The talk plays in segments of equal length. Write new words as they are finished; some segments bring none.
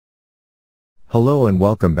Hello and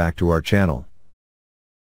welcome back to our channel.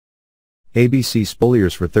 ABC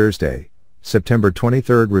Spoilers for Thursday, September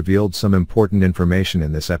 23rd revealed some important information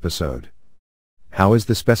in this episode. How is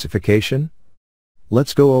the specification?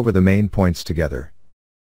 Let's go over the main points together.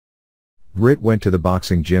 Britt went to the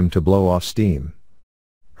boxing gym to blow off steam.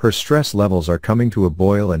 Her stress levels are coming to a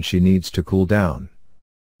boil and she needs to cool down.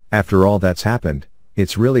 After all that's happened,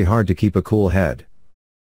 it's really hard to keep a cool head.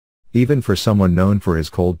 Even for someone known for his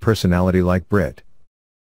cold personality like Britt.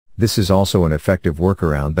 This is also an effective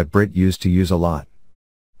workaround that Britt used to use a lot.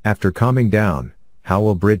 After calming down, how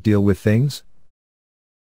will Britt deal with things?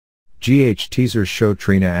 GH teasers show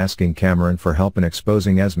Trina asking Cameron for help in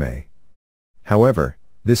exposing Esme. However,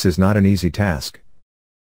 this is not an easy task.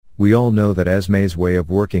 We all know that Esme's way of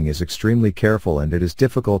working is extremely careful and it is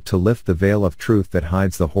difficult to lift the veil of truth that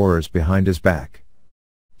hides the horrors behind his back.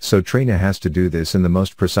 So Trina has to do this in the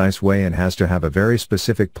most precise way and has to have a very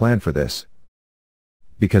specific plan for this.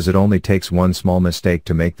 Because it only takes one small mistake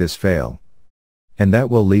to make this fail. And that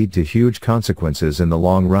will lead to huge consequences in the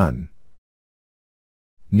long run.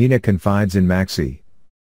 Nina confides in Maxie.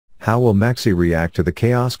 How will Maxie react to the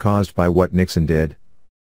chaos caused by what Nixon did?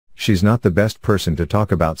 She's not the best person to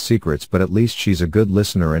talk about secrets, but at least she's a good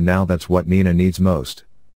listener, and now that's what Nina needs most.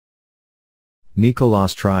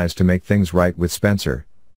 Nicholas tries to make things right with Spencer.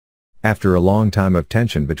 After a long time of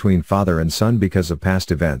tension between father and son because of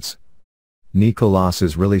past events, Nicholas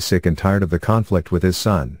is really sick and tired of the conflict with his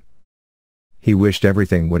son. He wished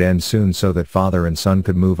everything would end soon so that father and son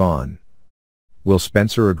could move on. Will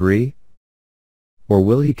Spencer agree? Or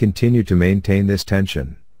will he continue to maintain this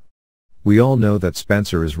tension? We all know that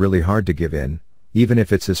Spencer is really hard to give in, even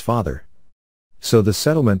if it's his father. So the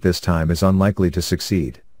settlement this time is unlikely to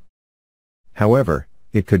succeed. However,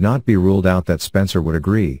 it could not be ruled out that Spencer would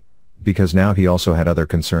agree, because now he also had other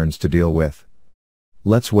concerns to deal with.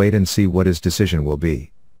 Let's wait and see what his decision will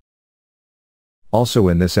be. Also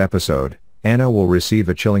in this episode, Anna will receive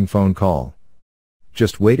a chilling phone call.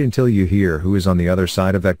 Just wait until you hear who is on the other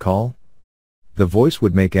side of that call. The voice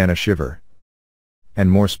would make Anna shiver. And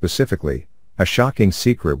more specifically, a shocking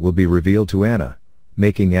secret will be revealed to Anna,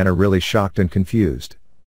 making Anna really shocked and confused.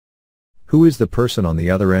 Who is the person on the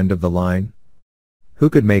other end of the line? Who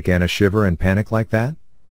could make Anna shiver and panic like that?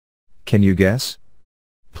 Can you guess?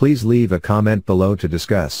 Please leave a comment below to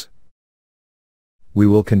discuss. We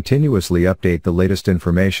will continuously update the latest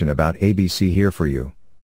information about ABC here for you.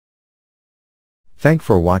 Thanks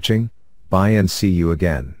for watching, bye and see you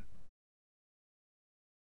again.